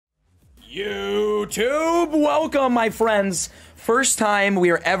YouTube, welcome my friends. First time we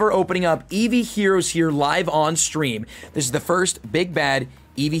are ever opening up Eevee Heroes here live on stream. This is the first big bad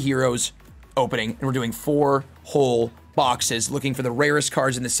Eevee Heroes opening, and we're doing 4 whole boxes, looking for the rarest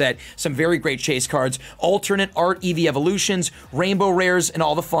cards in the set, some very great chase cards, alternate art Eevee evolutions, rainbow rares, and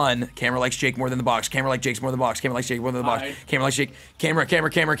all the fun. Camera likes Jake more than the box. Camera likes Jake's more than the box. Camera likes Jake more than the box. Camera likes Jake. Camera.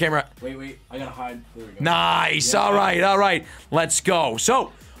 Wait, I gotta hide. There we go. Nice. Yeah. All right. Let's go.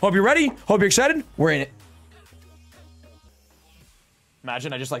 So, hope you're ready. Hope you're excited. We're in it.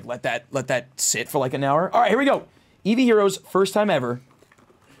 Imagine I just like let that sit for like an hour. All right, here we go. Eevee Heroes, first time ever.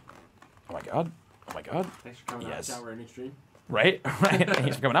 Oh my god. Thanks for coming out. We're ending stream. Right.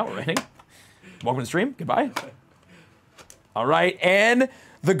 Thanks for coming out. We're ending. Welcome to the stream. Goodbye. All right, and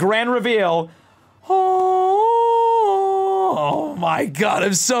the grand reveal. Oh my god,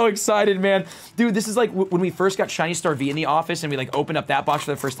 I'm so excited, man. Dude, this is like when we first got Shiny Star V in the office and we like opened up that box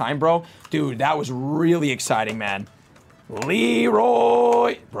for the first time, bro. Dude, that was really exciting, man.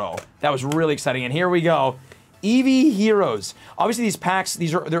 Leroy, bro, that was really exciting. And here we go, Eevee Heroes. Obviously, these packs,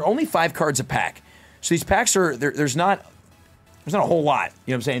 they're only 5 cards a pack. So these packs are there's not a whole lot,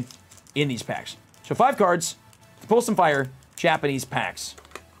 you know what I'm saying, in these packs. So 5 cards, pull some fire, Japanese packs.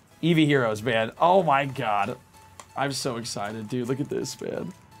 Eevee Heroes, man. Oh my god. I'm so excited, dude. Look at this,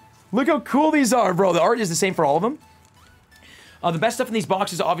 man. Look how cool these are, bro. The art is the same for all of them. The best stuff in these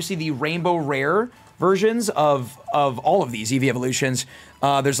boxes is obviously the rainbow rare versions of all of these Eevee evolutions.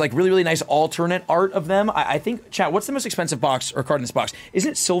 There's like really nice alternate art of them. I think, chat, what's the most expensive box or card in this box?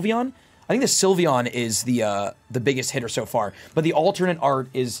 Isn't it Sylveon? I think the Sylveon is the biggest hitter so far. But the alternate art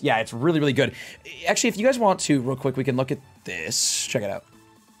is, yeah, it's really good. Actually, if you guys want to, real quick, we can look at this. Check it out.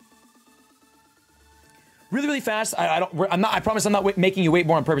 Really fast. I promise I'm not making you wait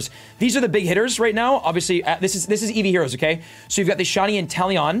more on purpose. These are the big hitters right now. Obviously, this is Eevee Heroes, okay? So you've got the Shiny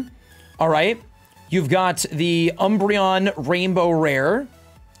Inteleon, all right? You've got the Umbreon Rainbow Rare.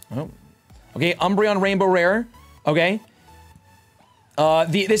 Oh, okay, Umbreon Rainbow Rare, okay?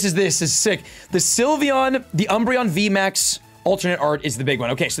 This is sick. The Sylveon, the Umbreon VMAX alternate art is the big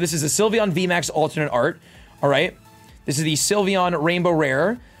one. Okay, so this is the Sylveon VMAX alternate art, all right? This is the Sylveon Rainbow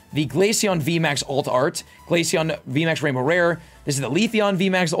Rare. The Glaceon VMAX Alt Art, Glaceon VMAX Rainbow Rare. This is the Leafeon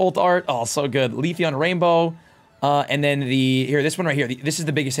VMAX Alt Art. Oh, so good. Leafeon Rainbow. And then this one right here. This is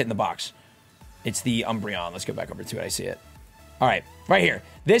the biggest hit in the box. It's the Umbreon. Let's go back over to it. I see it. All right, right here.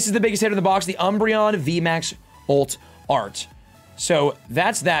 This is the biggest hit in the box, the Umbreon VMAX Alt Art. So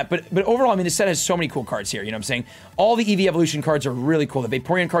that's that. But overall, I mean, this set has so many cool cards here. You know what I'm saying? All the Eevee Evolution cards are really cool. The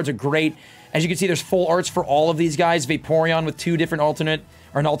Vaporeon cards are great. As you can see, there's full arts for all of these guys. Vaporeon with 2 different alternate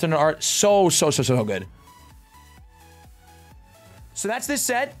art. So good. So that's this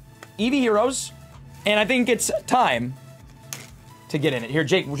set, Eevee Heroes, and I think it's time to get in it. Here,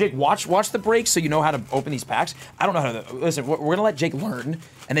 Jake, watch the breaks so you know how to open these packs. I don't know how to, listen, we're gonna let Jake learn,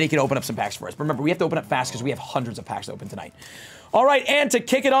 and then he can open up some packs for us. But remember, we have to open up fast because we have hundreds of packs to open tonight. All right, and to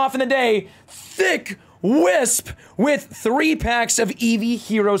kick it off in the day, Thick Wisp with 3 packs of Eevee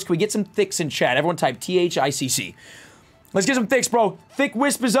Heroes. Can we get some thicks in chat? Everyone type THICC. Let's get some thicks, bro. Thick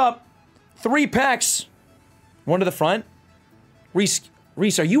Wisp is up. 3 packs. 1 to the front. Reese,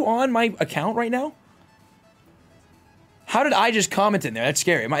 are you on my account right now? How did I just comment in there? That's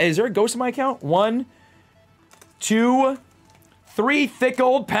scary. Is there a ghost in my account? 1, 2, 3 thick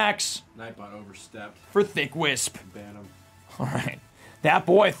old packs. Nightbot overstepped. For Thick Wisp. Ban him. All right. That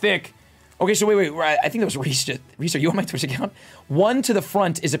boy, Thick. Okay, so wait. I think that was Reese. Reese, are you on my Twitch account? 1 to the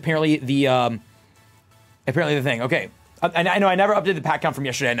front is apparently the thing. Okay. I know I never updated the pack count from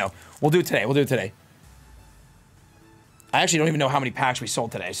yesterday. I know. We'll do it today. I actually don't even know how many packs we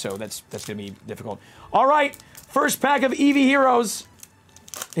sold today, so that's gonna be difficult. All right, first pack of Eevee Heroes.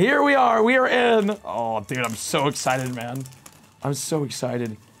 Here we are. We are in. Oh, dude, I'm so excited, man. I'm so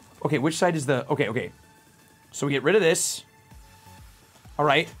excited. Okay, which side is the? Okay. So we get rid of this. All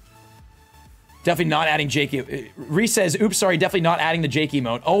right. Definitely not adding Jake. Reese says, oops, sorry, definitely not adding the Jake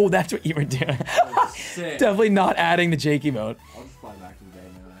emote. Oh, that's what you were doing. Definitely not adding the Jake emote. I'll just fly back to the day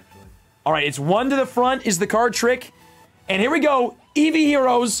now, actually. All right, it's 1 to the front is the card trick. And here we go. Eevee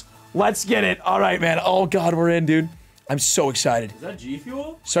Heroes. Let's get it. All right, man. Oh, God, we're in, dude. I'm so excited. Is that G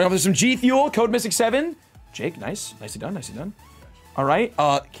Fuel? Starting off with some G Fuel. Code Mystic 7. Jake, nice. Nicely done. Gotcha. All right.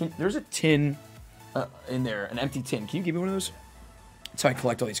 There's a tin in there, an empty tin. Can you give me one of those? That's how I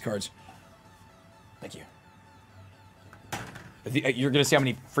collect all these cards. Thank you. You're going to see how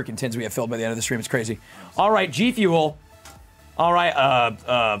many freaking tins we have filled by the end of the stream. It's crazy. All right, G Fuel. All right,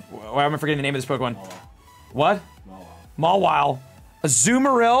 why am I forgetting the name of this Pokemon? What? Mawile.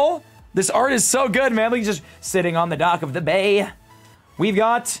 Azumarill. This art is so good, man. Look, he's just sitting on the dock of the bay. We've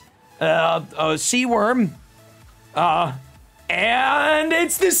got Sea Worm. And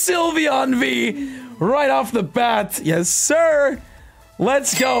it's the Sylveon V right off the bat. Yes, sir.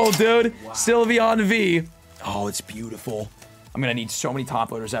 Let's go, dude. Wow. Sylveon V. Oh, it's beautiful. I'm gonna need so many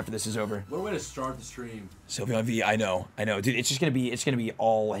top loaders after this is over. What a way to start the stream. Sylveon V, I know, dude. It's gonna be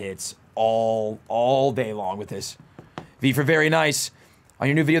all hits, all day long with this. V for very nice. On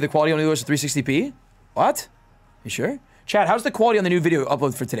your new video, the quality only goes to 360p. What? You sure? Chad, how's the quality on the new video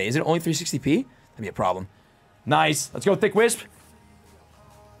upload for today? Is it only 360p? That'd be a problem. Nice. Let's go, Thick Wisp.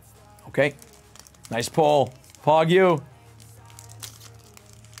 Okay. Nice pull. Pog you.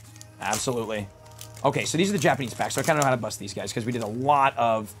 Absolutely. Okay, so these are the Japanese packs, so I kind of know how to bust these guys because we did a lot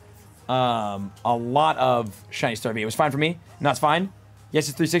of Shiny Star V. It was fine for me. No, it's fine. Yes,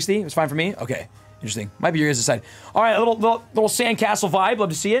 it's 360. It was fine for me. Okay, interesting. Might be your guys' side. All right, a little sandcastle vibe. Love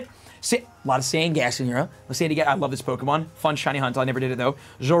to see it. A lot of sand gas in here, huh? Let's see it again. I love this Pokemon. Fun shiny hunt. I never did it though.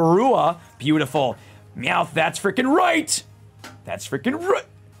 Zorua, beautiful. Meowth, that's freaking right. That's freaking right.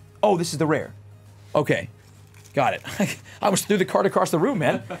 Oh, this is the rare. Okay. Got it. I almost threw the card across the room,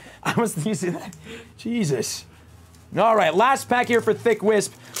 man. I was using that. Jesus. All right, last pack here for Thick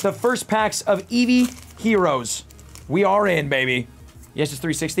Wisp. The first packs of Eevee Heroes. We are in, baby. Yes, it's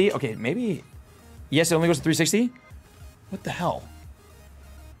 360. Okay, maybe. Yes, it only goes to 360. What the hell?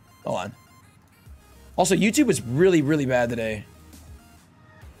 Hold on. Also, YouTube was really, really bad today.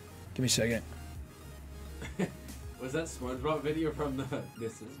 Give me a second. Was that SpongeBob video from the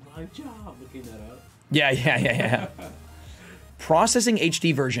This Is My Job? Looking that up. Yeah. Processing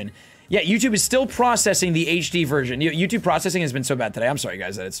HD version. Yeah, YouTube is still processing the HD version. YouTube processing has been so bad today. I'm sorry,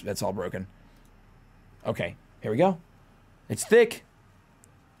 guys, that that's all broken. Okay, here we go. It's thick.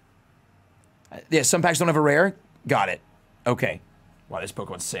 Yeah, some packs don't have a rare. Got it. Okay. Wow, this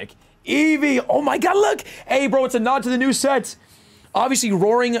Pokemon's sick. Eevee! Oh my god, look! Hey, bro, it's a nod to the new set. Obviously,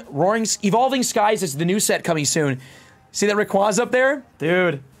 Evolving Skies is the new set coming soon. See that Rayquaza up there?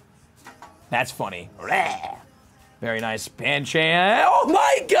 Dude. That's funny. Very nice. Panchan. Oh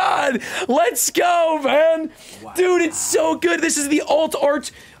my god! Let's go, man! Wow. Dude, it's so good. This is the alt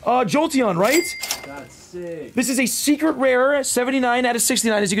art Jolteon, right? That's sick. This is a secret rare, 79 out of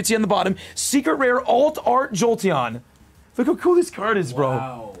 69, as you can see on the bottom. Secret rare alt art Jolteon. Look how cool this card is, bro.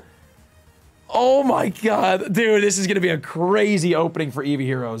 Wow. Oh my god. Dude, this is going to be a crazy opening for Eevee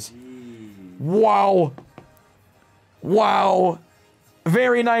Heroes. Wow. Wow.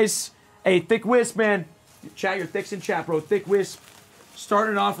 Very nice. Hey, Thick Wisp, man. Chat, your thicks in chat, bro. Thick Wisp.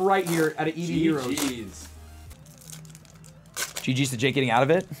 Starting off right here at Eevee Heroes. GG's to Jake getting out of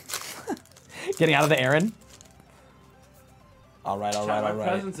it. Getting out of the Aaron. All right. My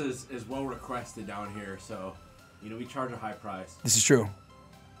presence is well requested down here, so, you know, we charge a high price. This is true.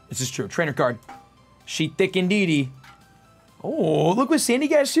 Trainer card. She thick indeedy. Oh, look with Sandy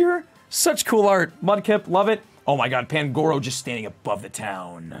Gas here. Such cool art. Mudkip, love it. Oh my god, Pangoro just standing above the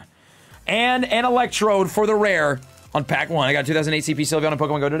town. And an Electrode for the rare on pack 1. I got 2008 CP Sylveon on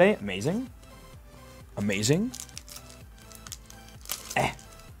Pokemon Go today. Amazing. Amazing.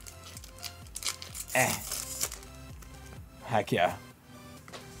 Heck yeah.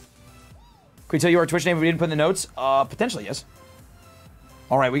 Can we tell you our Twitch name if we didn't put in the notes? Potentially, yes.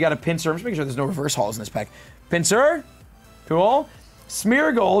 All right, we got a Pinsir. I'm just making sure there's no reverse hauls in this pack. Pinsir. Cool.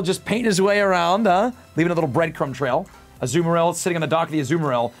 Smeargle just painting his way around, leaving a little breadcrumb trail. Azumarill sitting on the dock of the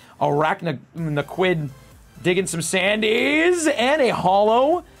Azumarill. Arachnaquid digging some sandies. And a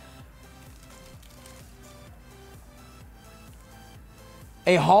hollow.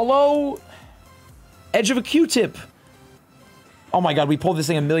 A hollow edge of a Q-tip. Oh my god, we pulled this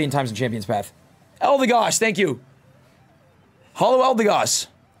thing a million times in Champions Path. Eldegoss, thank you. Hollow Eldegoss.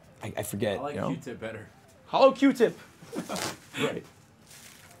 I forget. I like Q-tip better. Hollow Q-tip. Right.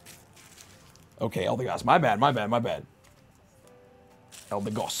 Okay, Eldegoss. My bad.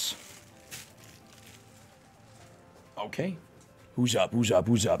 Eldegoss. Okay. Who's up?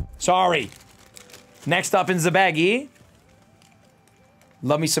 Sorry. Next up in Zabaggy.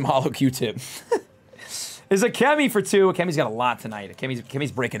 Love me some hollow Q-tip. Is Akemi for 2. Akemi's got a lot tonight.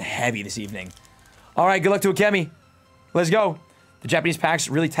 Akemi's breaking heavy this evening. All right, good luck to Akemi. Let's go. The Japanese packs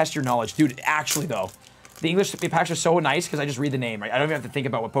really test your knowledge. Dude, actually, though, the English packs are so nice because I just read the name, right? I don't even have to think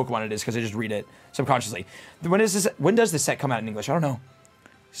about what Pokemon it is because I just read it subconsciously. When does this set come out in English? I don't know.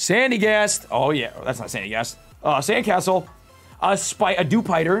 Sandygast. Oh, yeah. That's not Sandygast. Sandcastle. A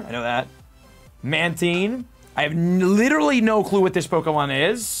Dewpider. I know that. Mantine. I have literally no clue what this Pokemon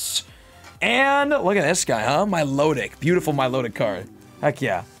is. And look at this guy, huh? Milotic. Beautiful Milotic card. Heck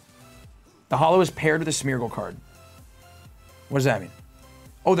yeah. The hollow is paired with a Smeargle card. What does that mean?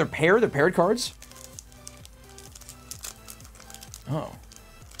 Oh, they're paired? They're paired cards? Oh.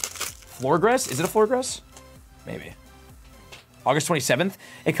 Floorgrass? Is it a Floorgrass? Maybe. August 27th?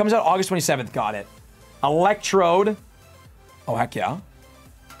 It comes out August 27th. Got it. Electrode. Oh, heck yeah.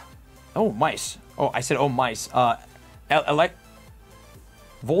 Oh, mice. Oh, I said, oh, mice.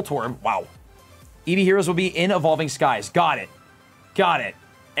 Voltorb. Wow. Eevee Heroes will be in Evolving Skies. Got it. Got it.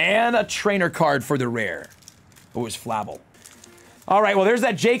 And a trainer card for the rare. Oh, it's Flabble. All right, well, there's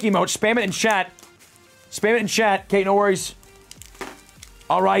that Jake emote. Spam it in chat. Spam it in chat. Okay, no worries.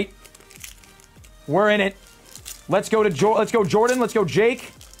 All right. We're in it. Let's go to let's go Jordan. Let's go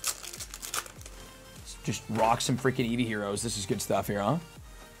Jake. Let's just rock some freaking Eevee Heroes. This is good stuff here, huh?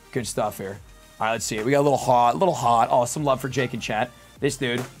 Good stuff here. All right, let's see it. We got a little hot, Oh, some love for Jake in chat. This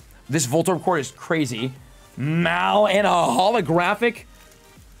dude. This Voltorb cord is crazy. Mal and a holographic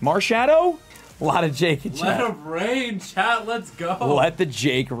Marshadow? A lot of Jake in chat. Let him rain, chat. Let's go. Let the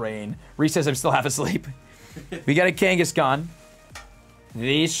Jake rain. Reese says I'm still half asleep. We got a Kangaskhan.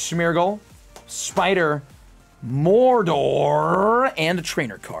 The Smeargle. Spider. Mordor. And a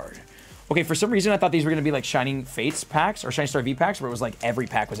trainer card. Okay, for some reason I thought these were going to be like Shining Fates packs or Shining Star V packs where it was like every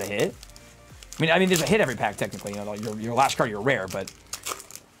pack was a hit. I mean, there's a hit every pack technically. You know, your last card, you're rare, but...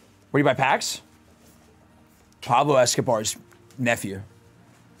 Where do you buy packs? Pablo Escobar's nephew.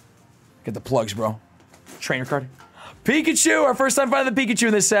 Get the plugs, bro. Trainer card. Pikachu! Our first time finding the Pikachu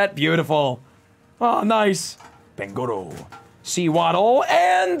in this set. Beautiful. Oh, nice. Bengoro. Seawaddle.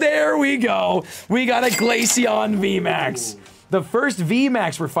 And there we go. We got a Glaceon VMAX. The first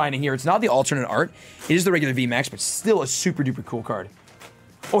VMAX we're finding here. It's not the alternate art. It is the regular VMAX, but still a super duper cool card.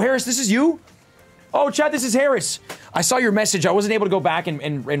 Oh, Harris, this is you? Oh, chat, this is Harris. I saw your message. I wasn't able to go back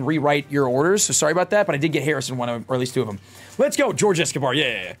and rewrite your orders, so sorry about that, but I did get Harris in one of them, or at least two of them. Let's go, George Escobar,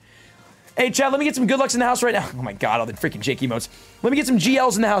 yeah. Hey, chat, let me get some good lucks in the house right now. Oh my god, all the freaking Jake emotes. Let me get some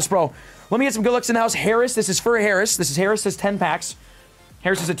GLs in the house, bro. Let me get some good lucks in the house. Harris, this is for Harris. This is Harris, says 10 packs.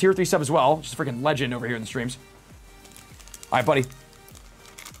 Harris is a tier 3 sub as well. Just a freaking legend over here in the streams. All right, buddy.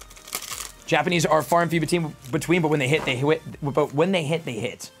 Japanese are far and few between, but when they hit, they hit. But when they hit, they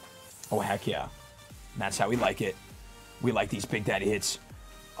hit. Oh, heck yeah. That's how we like it. We like these big daddy hits.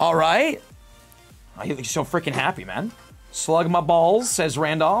 All right. Oh, you look so freaking happy, man. Slug my balls, says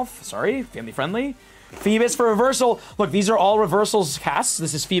Randolph. Sorry, family friendly. Phoebus for reversal. Look, these are all reversals casts.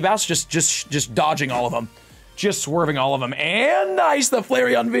 This is Phoebus, just dodging all of them. Just swerving all of them. And nice, the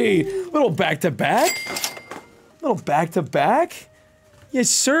Flareon V. Little back-to-back. Little back-to-back. Yes,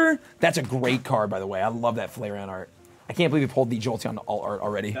 sir. That's a great card, by the way. I love that Flareon art. I can't believe we pulled the Jolteon alt art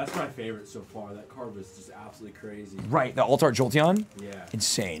already. That's my favorite so far. That card was just absolutely crazy. Right, the alt art Jolteon? Yeah.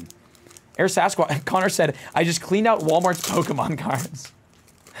 Insane. Air Sasquatch, Connor said, I just cleaned out Walmart's Pokemon cards.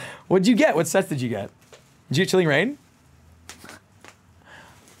 What'd you get? What sets did you get? Did you get Chilling Rain?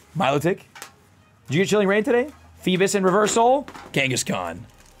 Milotic? Did you get Chilling Rain today? Phoebus in reversal? Kangaskhan.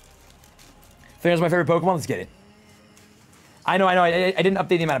 Flareon's my favorite Pokemon, let's get it. I know, I didn't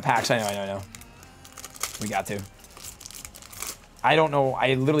update the amount of packs, I know. We got to. I don't know.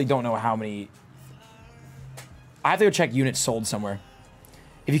 I literally don't know how many. I have to go check units sold somewhere.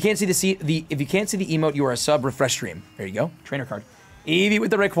 If you can't see if you can't see the emote, you are a sub. Refresh stream. There you go. Trainer card. Eevee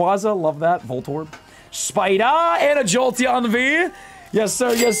with the Rayquaza. Love that. Voltorb. Spider and a Jolteon V. Yes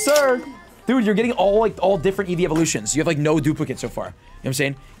sir. Yes sir. Dude, you're getting all different Eevee evolutions. You have like no duplicates so far. You know what I'm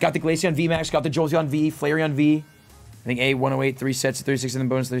saying? Got the Glaceon V Max. Got the Jolteon V. Flareon V. I think A 108. 3 sets of 36 and then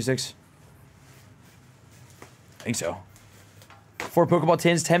bonus 36. I think so. 4 Pokeball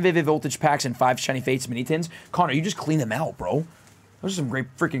tins, 10 Vivid Voltage packs, and 5 Shiny Fates mini tins. Connor, you just clean them out, bro. Those are some great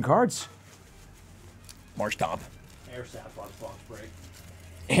freaking cards. March top. Air Sasquatch box break.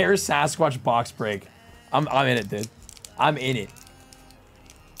 Air Sasquatch box break. I'm in it, dude. I'm in it.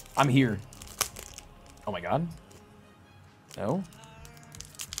 I'm here. Oh my god. No.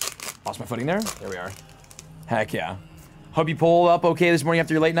 Lost my footing there. There we are. Heck yeah. Hope you pulled up okay this morning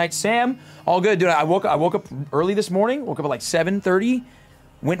after your late night. Sam, all good, dude. I woke up early this morning. Woke up at like 7:30.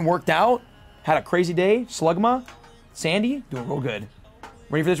 Went and worked out. Had a crazy day. Slugma, Sandy, doing real good.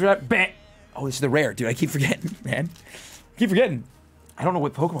 Ready for this? Bam! Oh, this is the rare, dude. I keep forgetting, man. Keep forgetting. I don't know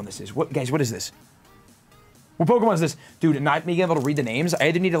what Pokemon this is. What, guys? What is this? What Pokemon is this, dude? Not being able to read the names. I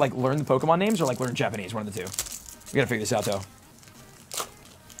either need to like learn the Pokemon names or like learn Japanese. One of the two. We gotta figure this out though.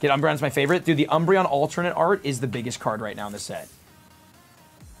 Get Umbreon's my favorite. Dude, the Umbreon alternate art is the biggest card right now in the set.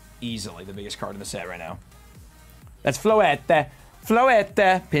 Easily the biggest card in the set right now. That's Floette.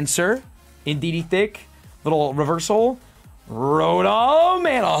 Floette. Pinsir. Indeedee Thick. Little reversal. Rotom.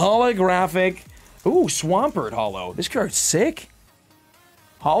 And a holographic. Ooh, Swampert holo. This card's sick.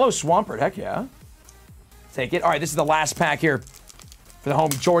 Holo Swampert. Heck yeah. Take it. All right, this is the last pack here. For the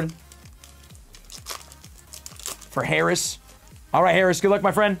home, Jordan. For Harris. All right, Harris, good luck,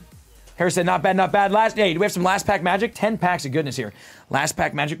 my friend. Harris said, not bad, not bad. Hey, do we have some last pack magic? 10 packs of goodness here. Last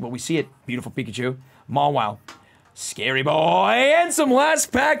pack magic. Well, we see it. Beautiful Pikachu. Mawile. Scary boy. And some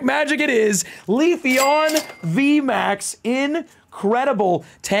last pack magic it is. Leafeon VMAX. Incredible.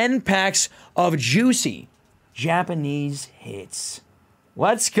 10 packs of juicy Japanese hits.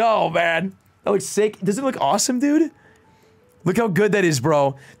 Let's go, man. That looks sick. Does it look awesome, dude? Look how good that is,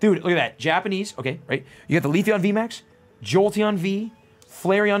 bro. Dude, look at that. Japanese. Okay, right. You got the Leafeon VMAX, Jolteon V,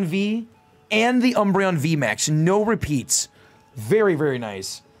 Flareon V, and the Umbreon VMAX. No repeats. Very, very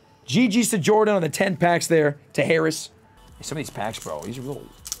nice. GG's to Jordan on the 10 packs there. To Harris. Some of these packs, bro. These are real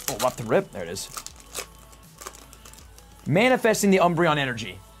off the rip. There it is. Manifesting the Umbreon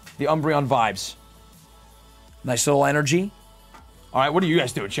energy. The Umbreon vibes. Nice little energy. All right, what are you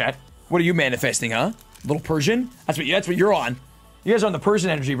guys doing, chat? What are you manifesting, huh? Little Persian? That's what you're on. You guys are on the Persian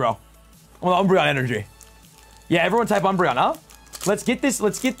energy, bro. I'm on the Umbreon energy. Yeah, everyone type Umbreon, huh? Let's get this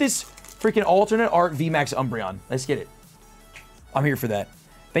freaking alternate art VMAX Umbreon. Let's get it. I'm here for that.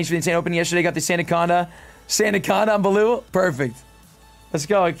 Thanks for the insane opening yesterday. Got the Sandaconda. Sandaconda on Baloo. Perfect. Let's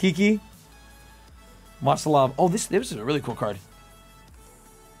go, Kiki. Much love. Oh, this is a really cool card.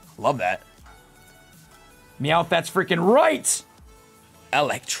 Love that. Meowth, that's freaking right.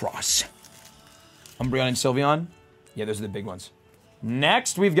 Electros. Umbreon and Sylveon. Yeah, those are the big ones.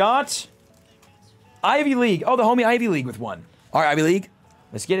 Next, we've got Ivy League. Oh, the homie Ivy League with one. All right, Ivy League.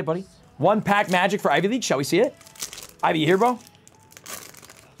 Let's get it, buddy. 1 pack magic for Ivy League. Shall we see it? Ivy, you here, bro?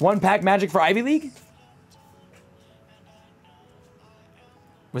 1 pack magic for Ivy League?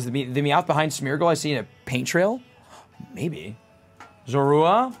 Was the Meowth behind Smeargle I see in a paint trail? Maybe.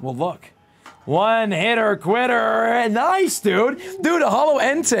 Zorua? Well, look. 1 hitter quitter. Nice, dude. Dude, a holo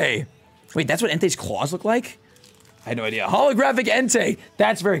Entei. Wait, that's what Entei's claws look like? I had no idea. Holographic Entei.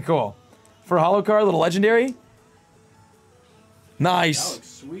 That's very cool. For a holo card, a little legendary. Nice. That looks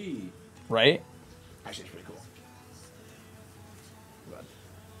sweet. Right? Actually, it's pretty cool.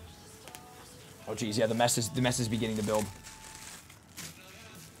 Oh, geez. Yeah, the mess is beginning to build.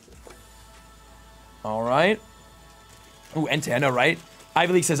 All right. Ooh, Entei, I know, right?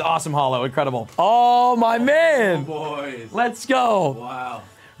 Ivy League says, awesome holo. Incredible. Oh, my man. Oh, boys. Let's go. Wow.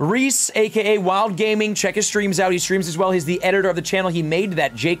 Reese, a.k.a. Wild Gaming, check his streams out. He streams as well. He's the editor of the channel. He made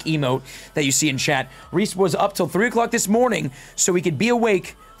that Jake emote that you see in chat. Reese was up till 3 o'clock this morning so he could be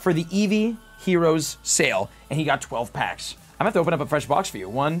awake for the Eevee Heroes sale, and he got 12 packs. I'm going to have to open up a fresh box for you.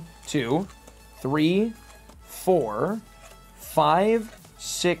 1, 2, 3, 4, 5,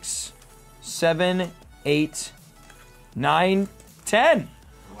 6, 7, 8, 9, 10.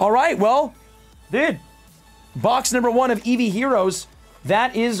 All right, well, dude, box number 1 of Eevee Heroes.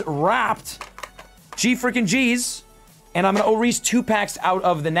 That is wrapped. G freaking G's. And I'm going to owe Reese 2 packs out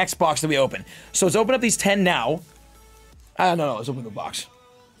of the next box that we open. So let's open up these 10 now. No, let's open the box.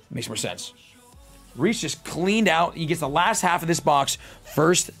 Makes more sense. Reese just cleaned out. He gets the last half of this box.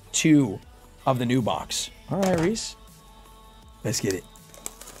 First 2 of the new box. All right, Reese. Let's get it.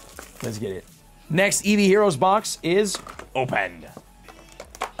 Let's get it. Next Eevee Heroes box is opened.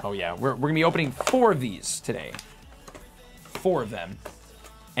 Oh, yeah. We're going to be opening 4 of these today. 4 of them.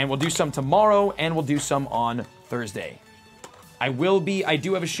 And we'll do some tomorrow, and we'll do some on Thursday. I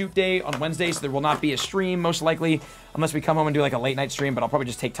do have a shoot day on Wednesday, so there will not be a stream, most likely, unless we come home and do like a late night stream, but I'll probably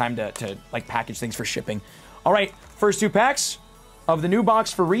just take time to like package things for shipping. All right, first 2 packs of the new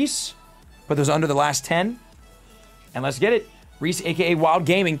box for Reese. Put those under the last 10. And let's get it. Reese, a.k.a. Wild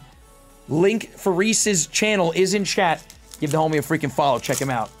Gaming. Link for Reese's channel is in chat. Give the homie a freaking follow. Check him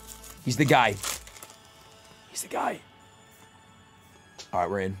out. He's the guy. He's the guy. All right,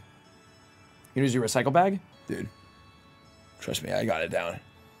 we're in. You use your recycle bag? Dude, trust me, I got it down.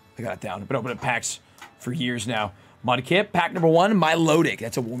 I got it down. I've been opening packs for years now. Mudkip, pack number 1, Milotic.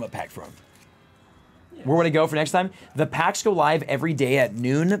 That's a warm-up pack from. Yeah. Where would I go for next time? The packs go live every day at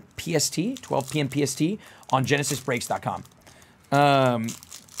noon PST, 12 p.m. PST, on GenesisBreaks.com.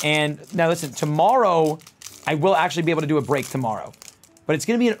 And now listen, tomorrow, I will actually be able to do a break tomorrow. But it's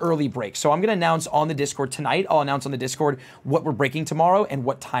going to be an early break. So I'm going to announce on the Discord tonight. I'll announce on the Discord what we're breaking tomorrow and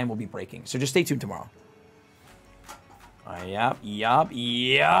what time we'll be breaking. So just stay tuned tomorrow. Yup.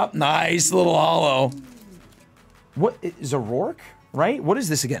 Nice little holo. What is a Rourke, right? What is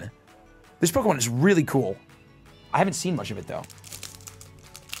this again? This Pokemon is really cool. I haven't seen much of it, though.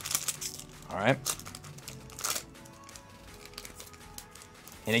 All right.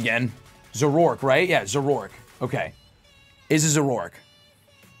 And again, Zoroark, right? Yeah, Zoroark. Okay. Is a Zoroark.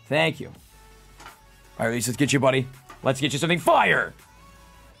 Thank you. All right, let's get you, buddy. Let's get you something fire.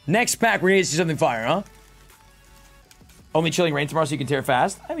 Next pack, we're going to see something fire, huh? Only chilling rain tomorrow so you can tear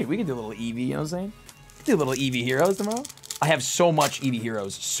fast? I mean, we can do a little Eevee, you know what I'm saying? Do a little Eevee Heroes tomorrow. I have so much Eevee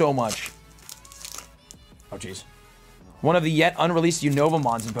Heroes. So much. Oh, jeez. One of the yet unreleased Unova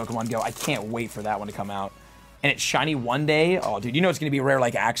Mons in Pokemon Go. I can't wait for that one to come out. And it's shiny one day. Oh, dude, you know it's going to be rare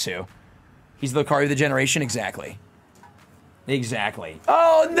like Axu. He's the Lucario of the generation. Exactly. Exactly.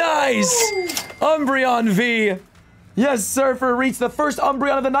 Oh, nice! Umbreon V. Yes, sir, for reach the first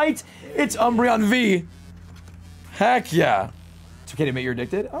Umbreon of the night. It's Umbreon V. Heck yeah. It's okay to admit you're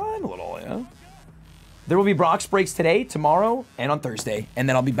addicted? Oh, I'm a little, yeah. There will be box breaks today, tomorrow, and on Thursday. And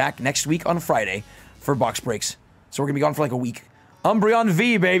then I'll be back next week on Friday for box breaks. So we're going to be gone for like a week. Umbreon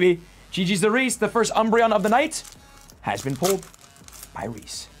V, baby. GG's the Reese. The first Umbreon of the night has been pulled by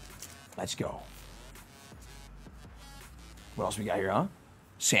Reese. Let's go. What else we got here, huh?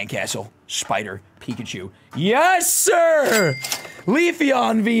 Sandcastle, Spider, Pikachu. Yes, sir!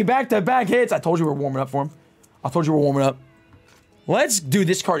 Leafeon V, back-to-back hits. I told you we were warming up for him. I told you we were warming up. Let's, dude,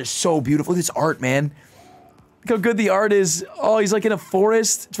 this card is so beautiful. This art, man. Look how good the art is. Oh, he's like in a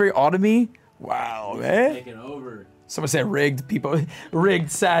forest. It's very autumny. Wow, man. Taking over. Someone said rigged, people.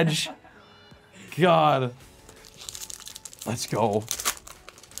 Rigged, Sag. God. Let's go.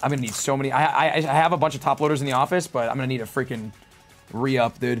 I'm gonna need so many. I have a bunch of top loaders in the office, but I'm gonna need a freaking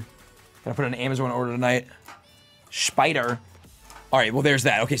re-up, dude. Gotta put an Amazon order tonight. Spider. All right, well, there's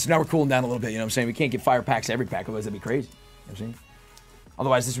that. Okay, so now we're cooling down a little bit, you know what I'm saying? We can't get fire packs every pack, otherwise that'd be crazy. You know what I'm saying?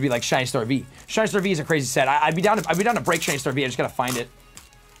 Otherwise, this would be like Shiny Star V. Shiny Star V is a crazy set. I'd be down to break Shiny Star V. I just gotta find it.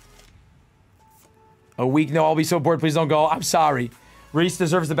 A week? No, I'll be so bored. Please don't go. I'm sorry. Reese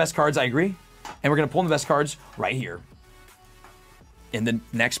deserves the best cards. I agree. And we're gonna pull in the best cards right here in the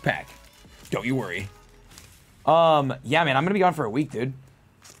next pack. Don't you worry. Yeah, man, I'm gonna be gone for a week, dude.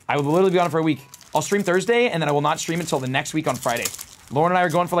 I will literally be gone for a week. I'll stream Thursday, and then I will not stream until the next week on Friday. Lauren and I are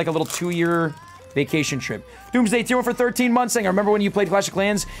going for like a little 2-year vacation trip. Doomsday tier 1 for 13 months saying, I remember when you played Clash of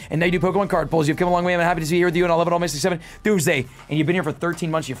Clans, and now you do Pokemon card pulls. You've come a long way. I'm happy to be here with you, and I love it all, Mystic 7. Doomsday, and you've been here for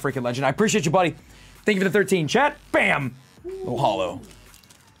 13 months, you freaking legend. I appreciate you, buddy. Thank you for the 13. Chat, bam! Little hollow.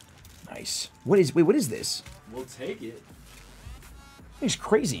 Nice. What is this? We'll take it. It's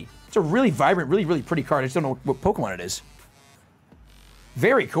crazy. It's a really vibrant, really, really pretty card. I just don't know what Pokemon it is.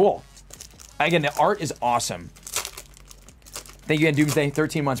 Very cool. Again, the art is awesome. Thank you again, Doomsday.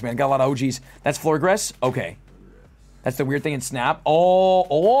 13 months, man. Got a lot of OGs. That's Florgress? Okay. That's the weird thing in Snap.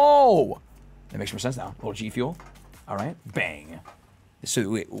 Oh! That makes more sense now. A little G Fuel. All right. Bang. So,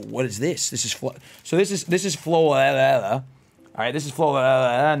 wait, what is this? This is Flo. So, this is Flo. All right, this is Flo.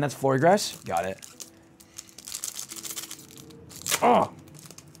 And that's Florgress. Got it. Oh!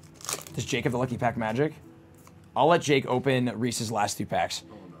 Does Jake have the Lucky Pack magic? I'll let Jake open Reese's last 2 packs.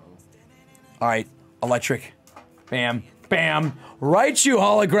 Oh, no. All right. Electric. Bam. Bam. Right, you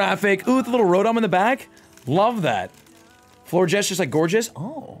holographic. Ooh, with the little Rotom in the back. Love that. Florges just like gorgeous.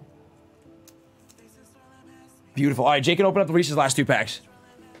 Oh. Beautiful. All right, Jake can open up the Reese's last 2 packs.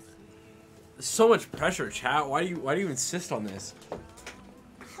 So much pressure, chat. Why do you insist on this?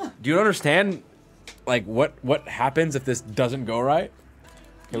 Do you understand, like, what happens if this doesn't go right?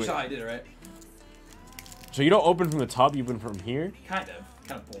 You saw I did it, right? So you don't open from the top, you open from here? Kind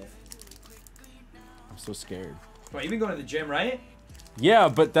of both. I'm so scared. Well, you've been going to the gym, right? Yeah,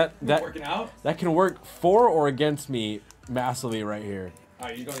 but that working out? That can work for or against me massively right here. All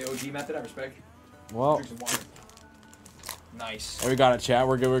right, you going the OG method? I respect. Well, Drink some water. Nice. there we got it, chat.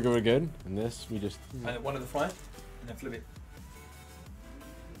 We're good. We're good. We're good. And this, we just. And then one to the front, and then flip it.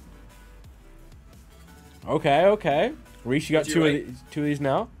 Okay. Okay. Reese, you got two of these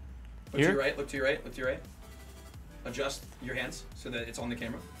now. Look to your right. Look to your right. Look to your right. Adjust your hands so that it's on the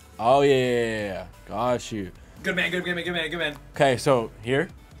camera. Oh yeah. Got you. Good man. Good man. Good man. Good man. Okay, so here.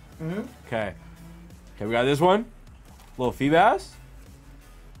 Mm-hmm. Okay. Okay, we got this one. Little Feebas.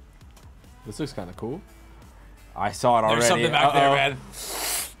 This looks kind of cool. I saw it already. There's something back there, man.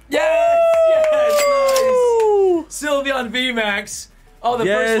 Yes! Yes! Nice! Sylveon VMAX. Oh, the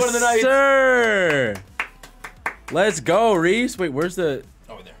first one of the night. Yes, sir! Let's go, Reese. Wait, where's the...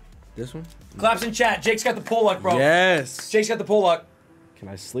 Over there. This one? Claps in chat. Jake's got the pull luck, bro. Yes! Jake's got the pull luck. Can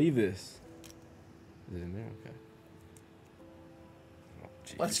I sleeve this? Is it in there? Okay. Oh,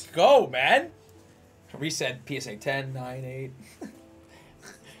 let's go, man. Reset PSA 10, 9, 8.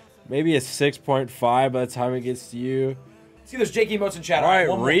 Maybe a 6.5 by the time it gets to you. See those Jake emotes in chat. All right,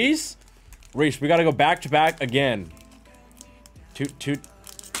 Reese. Reese, we got to go back to back again.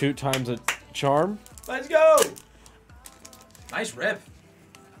 Two times a charm. Let's go. Nice rip.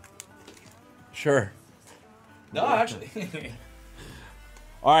 Sure. No, actually.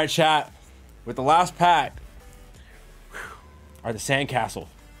 All right, chat. With the last pack are the Sandcastle.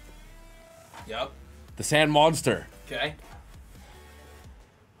 Yep. The Sand Monster. Okay.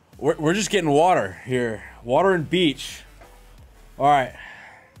 We're just getting water here. Water and beach. All right.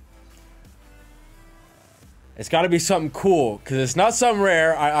 It's got to be something cool, because it's not something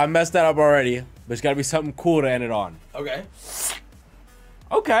rare. I messed that up already. But it's got to be something cool to end it on. Okay.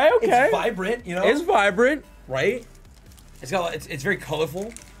 Okay. It's vibrant, you know? It's vibrant. Right? It's very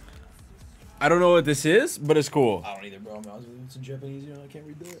colorful. I don't know what this is, but it's cool. I don't either, bro. It's in Japanese, you know, I can't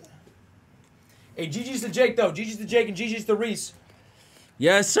read that. Hey, GG's to Jake, though. GG's to Jake and GG's to Reese.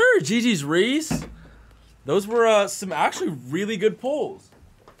 Yes, sir. GG's Reese. Those were some actually really good pulls.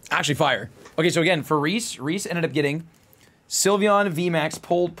 Actually, fire. Okay, so again, for Reese ended up getting Sylveon VMAX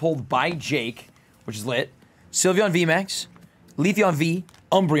pulled by Jake, which is lit. Sylveon VMAX, Leafeon V,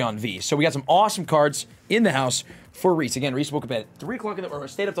 Umbreon V. So we got some awesome cards in the house for Reese. Again, Reese woke up at 3 o'clock or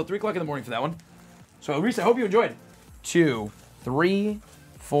stayed up till 3 o'clock in the morning for that one. So Reese, I hope you enjoyed. 2, 3,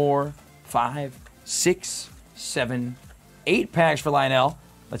 4, 5, 6, 7, 8 packs for Lionel.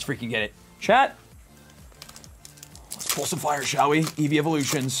 Let's freaking get it. Chat. Let's pull some fire, shall we? Eevee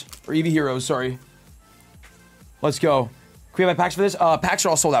Evolutions. Or Eevee Heroes, sorry. Let's go. Can we have my packs for this? Packs are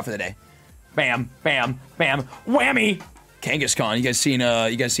all sold out for the day. Bam, bam, bam. Whammy! Kangaskhan. You guys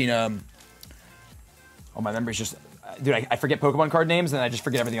seen, oh, my memory's just... dude, I forget Pokemon card names, and I just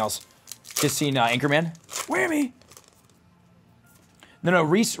forget everything else. Just seen Anchorman. Whammy! No,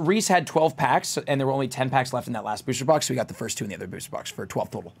 Reese had 12 packs, and there were only 10 packs left in that last booster box, so we got the first 2 in the other booster box for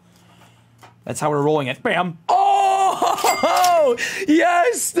 12 total. That's how we're rolling it. Bam! Oh!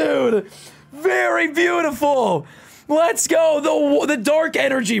 Yes, dude! Very beautiful! Let's go! The dark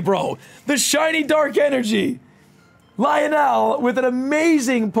energy, bro! The shiny dark energy! Lionel with an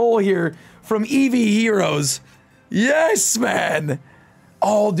amazing pull here from Eevee Heroes. Yes, man!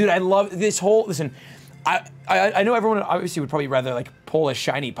 Oh, dude, I love this whole... Listen, I know everyone obviously would probably rather, like, pull a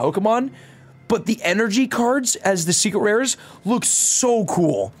shiny Pokemon, but the energy cards as the secret rares look so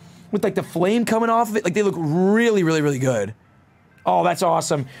cool. With, like, the flame coming off of it. Like, they look really, really, really good. Oh, that's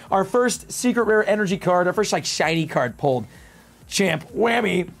awesome. Our first secret rare energy card, our first, like, shiny card pulled. Champ,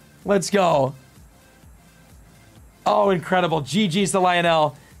 whammy. Let's go. Oh, incredible. GG's to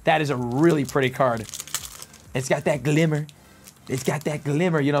Lionel. That is a really pretty card. It's got that glimmer. It's got that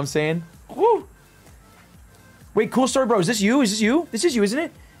glimmer, you know what I'm saying? Woo. Wait, cool story, bro. Is this you? Is this you? This is you, isn't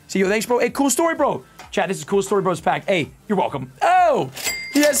it? See you. Thanks, bro. Hey, cool story, bro. Chat, this is Cool Story Bros pack. Hey, you're welcome. Oh,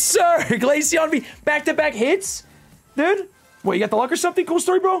 yes, sir. Glaceon V. Back-to-back hits? Dude, what, you got the luck or something? Cool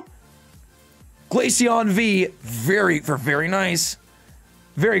story, bro. Glaceon V. Very nice.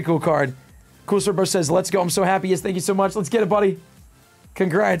 Very cool card. Cool Story Bros says, let's go. I'm so happy. Yes, thank you so much. Let's get it, buddy.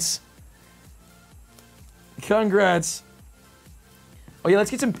 Congrats. Congrats. Oh, yeah,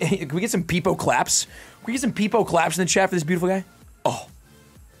 let's get some... Can we get some Peepo claps? Can we get some Peepo claps in the chat for this beautiful guy? Oh,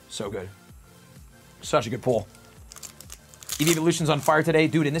 so good. Such a good pull. Eevee Evolution's on fire today.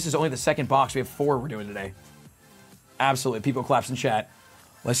 Dude, and this is only the second box. We have 4 we're doing today. Absolutely. People claps in chat.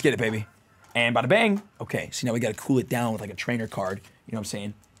 Let's get it, baby. And bada bang. Okay, so now we got to cool it down with like a trainer card. You know what I'm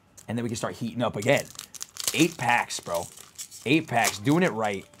saying? And then we can start heating up again. 8 packs, bro. 8 packs. Doing it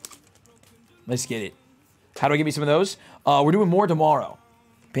right. Let's get it. How do I give me some of those? We're doing more tomorrow.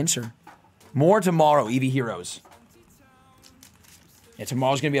 Pincer. More tomorrow, Eevee Heroes. Yeah,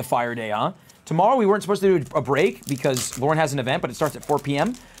 tomorrow's going to be a fire day, huh? Tomorrow we weren't supposed to do a break because Lauren has an event, but it starts at 4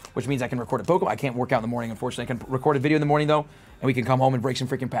 p.m., which means I can record a Pokemon. I can't work out in the morning, unfortunately. I can record a video in the morning, though, and we can come home and break some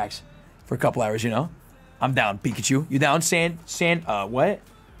freaking packs for a couple hours, you know? I'm down, Pikachu. You down, what?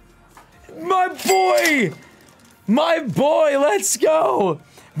 My boy! My boy, let's go!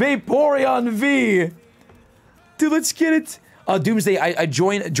 Vaporeon V! Dude, let's get it. Doomsday, I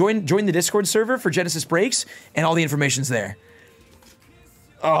joined the Discord server for Genesis Breaks, and all the information's there.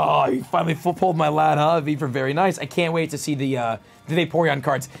 Oh, you finally pulled my lad, huh? V for very nice. I can't wait to see the Vaporeon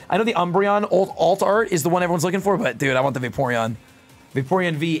cards. I know the Umbreon alt art is the one everyone's looking for, but dude, I want the Vaporeon.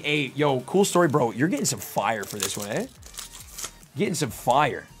 Vaporeon V8. Yo, cool story, bro. You're getting some fire for this one, eh? Getting some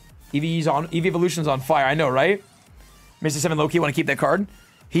fire. Eevee Evolution's on fire. I know, right? Mr. 7 Loki, want to keep that card?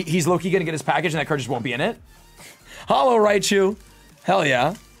 He's Loki gonna get his package and that card just won't be in it? Hollow Raichu. Hell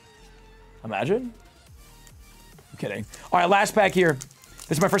yeah. Imagine. I'm kidding. All right, last pack here.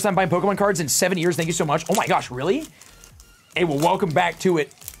 This is my first time buying Pokemon cards in 7 years. Thank you so much. Oh my gosh, really? Hey, well, welcome back to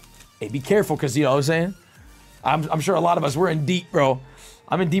it. Hey, be careful, because you know what I'm saying? I'm sure a lot of us, we're in deep, bro.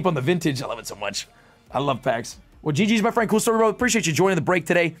 I'm in deep on the vintage. I love it so much. I love packs. Well, GG's, my friend. Cool story, bro. Appreciate you joining the break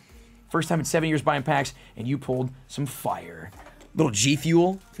today. First time in 7 years buying packs, and you pulled some fire. Little G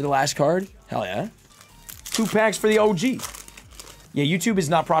Fuel for the last card. Hell yeah. 2 packs for the OG. Yeah, YouTube is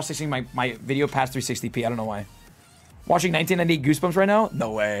not processing my video past 360p. I don't know why. Watching 1998 Goosebumps right now?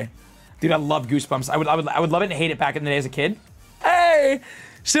 No way. Dude, I love Goosebumps. I would love it and hate it back in the day as a kid. Hey!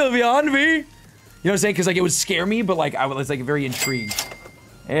 Sylveon V! You know what I'm saying? Because like it would scare me, but like I was like very intrigued.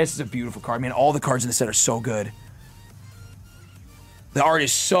 This is a beautiful card, man. All the cards in the set are so good. The art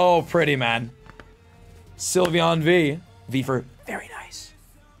is so pretty, man. Sylveon V. V for very nice.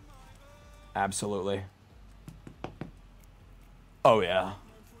 Absolutely. Oh, yeah.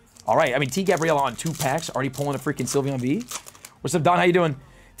 All right. I mean, T. Gabriella on 2 packs. Already pulling a freaking Sylveon V. What's up, Don? How you doing?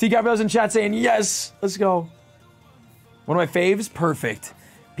 T. Gabriella's in chat saying, yes. Let's go. One of my faves. Perfect.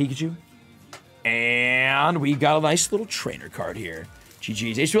 Pikachu. And we got a nice little trainer card here.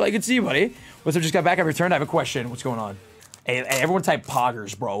 GG's. It's really good to see you, buddy. What's up? Just got back. I returned. I have a question. What's going on? Hey, everyone type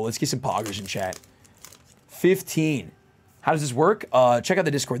poggers, bro. Let's get some poggers in chat. 15. How does this work? Check out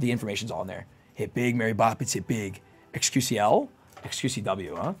the Discord. The information's all in there. Hit big, Mary Boppets. Hit big. XQCL?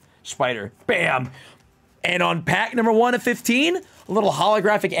 XQCW, huh? Spider. Bam! And on pack number 1 of 15, a little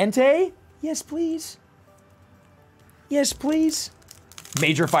holographic Entei. Yes, please. Yes, please.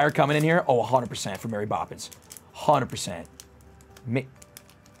 Major fire coming in here. Oh, 100% for Mary Boppins. 100%.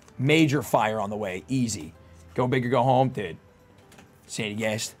 Major fire on the way. Easy. Go big or go home, dude. Sandy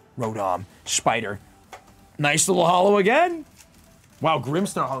Guest. Rodom. Spider. Nice little hollow again. Wow,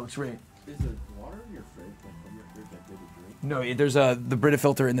 Grimstar hollow looks great. Is there water in your fridge? Like from your fridge, like maybe drink? No, there's the Brita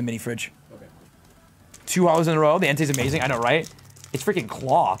filter in the mini fridge. Okay. 2 hollows in a row. The Entei's amazing. I know, right? It's freaking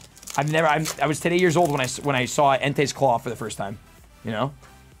claw. I was 10 years old when I saw Entei's claw for the first time. You know?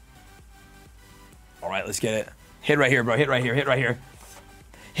 All right, let's get it. Hit right here, bro. Hit right here. Hit right here.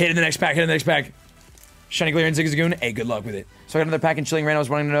 Hit in the next pack. Hit in the next pack. Shiny Glare and Zigzagoon. Hey, good luck with it. So I got another pack in Chilling Rain. I was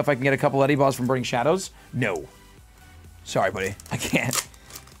wanting to know if I can get a couple Eddie Balls from Burning Shadows. No. Sorry, buddy. I can't.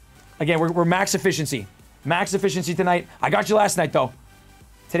 Again, we're max efficiency. Max efficiency tonight. I got you last night, though.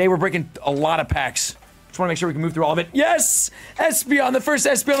 Today, we're breaking a lot of packs. Just want to make sure we can move through all of it. Yes! Espeon, the first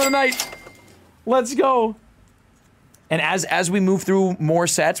Espeon of the night. Let's go. And as we move through more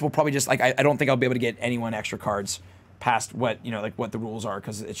sets, we'll probably just, like, I don't think I'll be able to get anyone extra cards past what, you know, like what the rules are,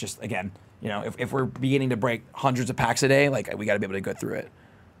 because it's just, again, you know, if we're beginning to break hundreds of packs a day, like, we got to be able to go through it.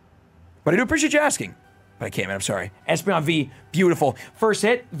 But I do appreciate you asking. But I can't, man. I'm sorry. Espeon V, beautiful. First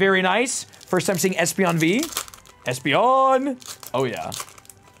hit, very nice. First time seeing Espeon V. Espeon! Oh, yeah.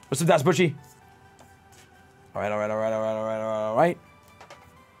 What's up, Das Butchie? All right, all right, all right, all right, all right, all right.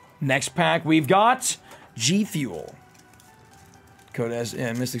 Next pack, we've got G Fuel. Code S,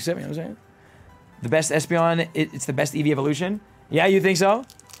 yeah, Mystic 7, you know what I'm saying? The best Espeon, it's the best Eevee evolution? Yeah, you think so?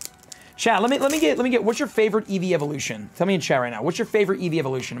 Chat, let me get, what's your favorite Eevee evolution? Tell me in chat right now. What's your favorite Eevee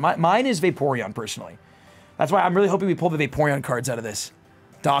evolution? Mine is Vaporeon, personally. That's why I'm really hoping we pull the Vaporeon cards out of this.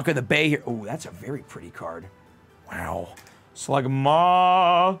 Donka the Bay here. Oh, that's a very pretty card. Wow.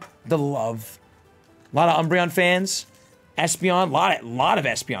 Slugma. The love. A lot of Umbreon fans. Espeon. A lot of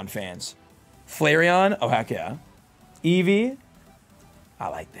Espeon fans. Flareon. Oh, heck yeah. Eevee. I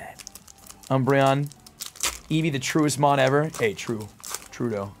like that. Umbreon. Eevee, the truest mon ever. Hey, true.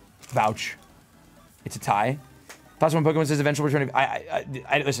 Trudeau. Vouch. It's a tie. Pokemon Pokemon says eventual return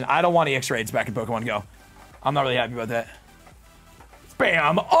of... listen, I don't want EX raids back in Pokemon Go. I'm not really happy about that.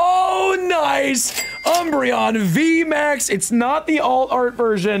 Bam! Oh, nice! Umbreon VMAX. It's not the alt art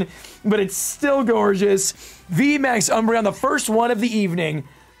version, but it's still gorgeous. VMAX Umbreon, the first one of the evening.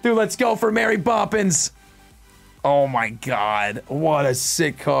 Dude, let's go for Mary Poppins. Oh my god. What a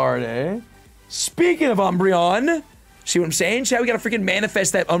sick card, eh? Speaking of Umbreon, see what I'm saying? Chat, we gotta freaking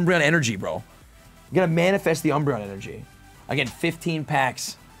manifest that Umbreon energy, bro. We gotta manifest the Umbreon energy. Again, 15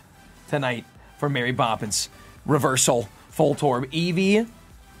 packs tonight for Mary Poppins. Reversal. Full Torb. Eevee.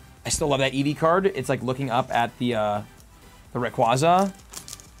 I still love that Eevee card. It's like looking up at the Rayquaza.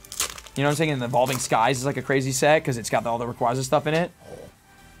 You know what I'm saying? And the Evolving Skies is like a crazy set because it's got all the Rayquaza stuff in it.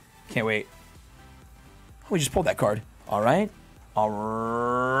 Can't wait. Oh, we just pulled that card. All right. All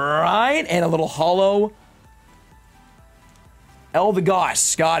right. And a little hollow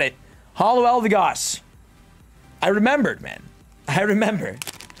Eldegoss. Got it. Hollow Eldegoss. I remembered, man. I remember.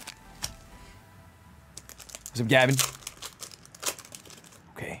 What's up, Gavin?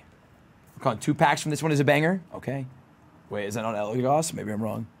 Okay. We're calling 2 packs from this one as a banger. Okay. Wait, is that not Eldegoss? Maybe I'm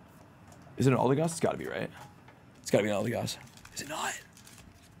wrong. Is it an Eldegoss? It's gotta be, right? It's gotta be an Eldegoss. Is it not?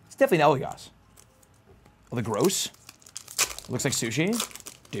 It's definitely an Eldegoss. Oh, the gross? Looks like sushi?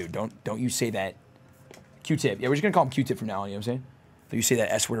 Dude, don't you say that. Q-tip. Yeah, we're just gonna call him Q-tip from now on, you know what I'm saying? If you say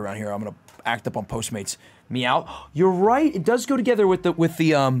that S word around here, I'm gonna act up on Postmates. Meow. You're right. It does go together with the what's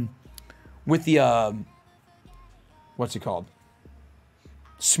it called?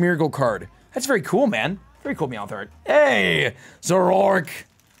 Smeargle card. That's very cool, man. Very cool Meowth art. Hey! Zoroark!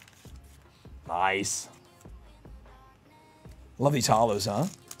 Nice. Love these hollows, huh?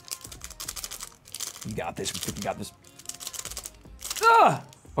 You got this. We freaking got this. Ah!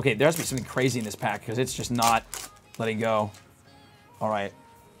 Okay, there has to be something crazy in this pack because it's just not letting go. All right.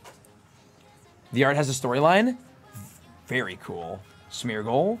 The art has a storyline. Very cool.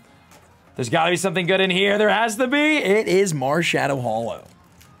 Smeargle. There's got to be something good in here. There has to be. It is Marshadow Hollow.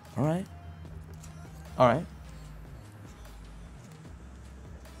 All right. All right.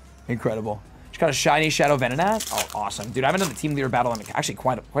 Incredible. Just got a shiny Shadow Venonat. Oh, awesome. Dude, I haven't done the team leader battle in actually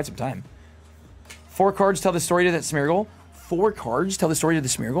quite some time. 4 cards tell the story to that Smeargle. 4 cards tell the story to the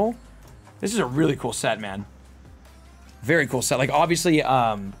Smeargle. This is a really cool set, man. Very cool set. Like, obviously,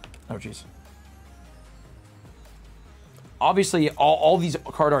 oh, jeez. Obviously, all these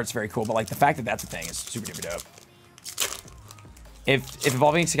card art's very cool, but, like, the fact that that's a thing is super duper dope. If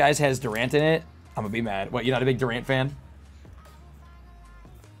Evolving Skies has Durant in it, I'm gonna be mad. What, you're not a big Durant fan?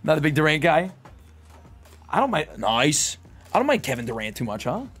 Not a big Durant guy? I don't mind. Nice. I don't mind Kevin Durant too much,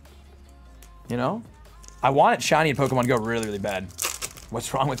 huh? You know? I want it shiny in Pokemon Go really, really bad.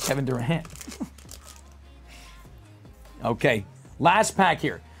 What's wrong with Kevin Durant? Okay. Last pack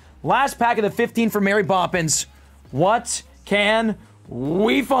here. Last pack of the 15 for Mary Poppins. What can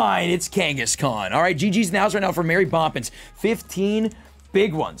we find? It's Kangaskhan. All right, GG's in the house right now for Mary Poppins. 15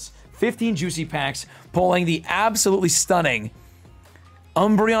 big ones. 15 juicy packs, pulling the absolutely stunning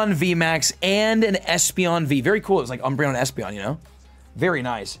Umbreon VMAX and an Espeon V. Very cool. It was like Umbreon and Espeon, you know? Very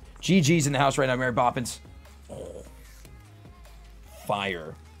nice. GG's in the house right now, Mary Poppins. Oh.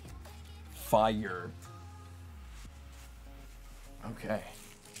 Fire. Fire. Okay.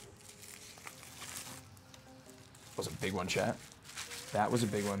 That was a big one, chat. That was a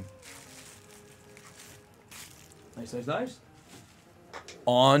big one. Nice, nice, nice.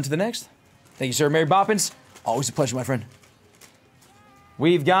 On to the next. Thank you, sir. Mary Poppins. Always a pleasure, my friend.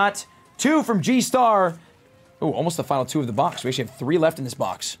 We've got 2 from G-Star. Oh, almost the final 2 of the box. We actually have 3 left in this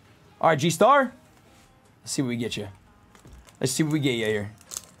box. All right, G-Star. Let's see what we get you. Let's see what we get you here.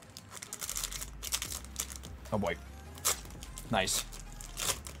 Oh, boy. Nice.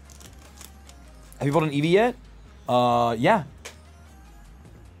 Have you pulled an Eevee yet? Yeah.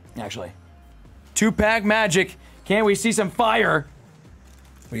 Actually. 2-pack magic. Can we see some fire?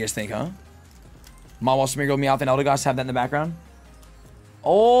 What do you guys think, huh? Mawile, Smeargle, Meowth, and Eldegoss have that in the background?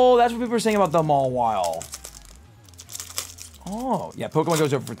 Oh, that's what people were saying about the Mawile. Oh, yeah, Pokemon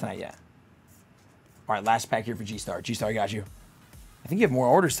Go's over for tonight, yeah. All right, last pack here for G-Star. G-Star, I got you. I think you have more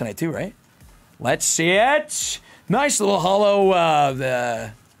orders tonight, too, right? Let's see it. Nice little hollow,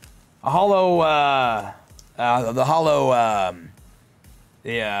 the hollow,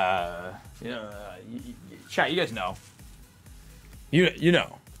 chat, you guys know. You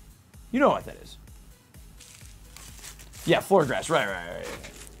know. You know what that is. Yeah, floor grass. Right.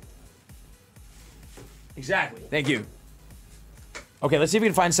 Exactly. Thank you. Okay, let's see if we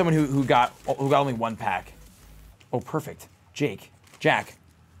can find someone who got only 1 pack. Oh, perfect. Jack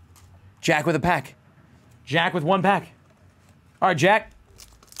with a pack. Jack with 1 pack. All right, Jack.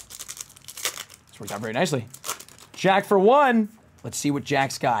 This worked out very nicely. Jack for 1. Let's see what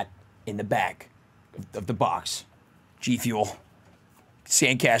Jack's got in the back of the box. G Fuel,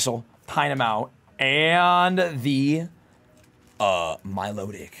 Sandcastle, Dynamo, and the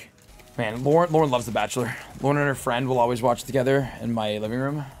Milotic. Man, Lauren loves The Bachelor. Lauren and her friend will always watch together in my living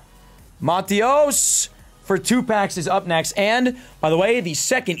room. Matios for 2 packs is up next. And, by the way, the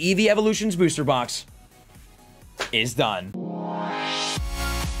second Eevee Evolutions booster box is done.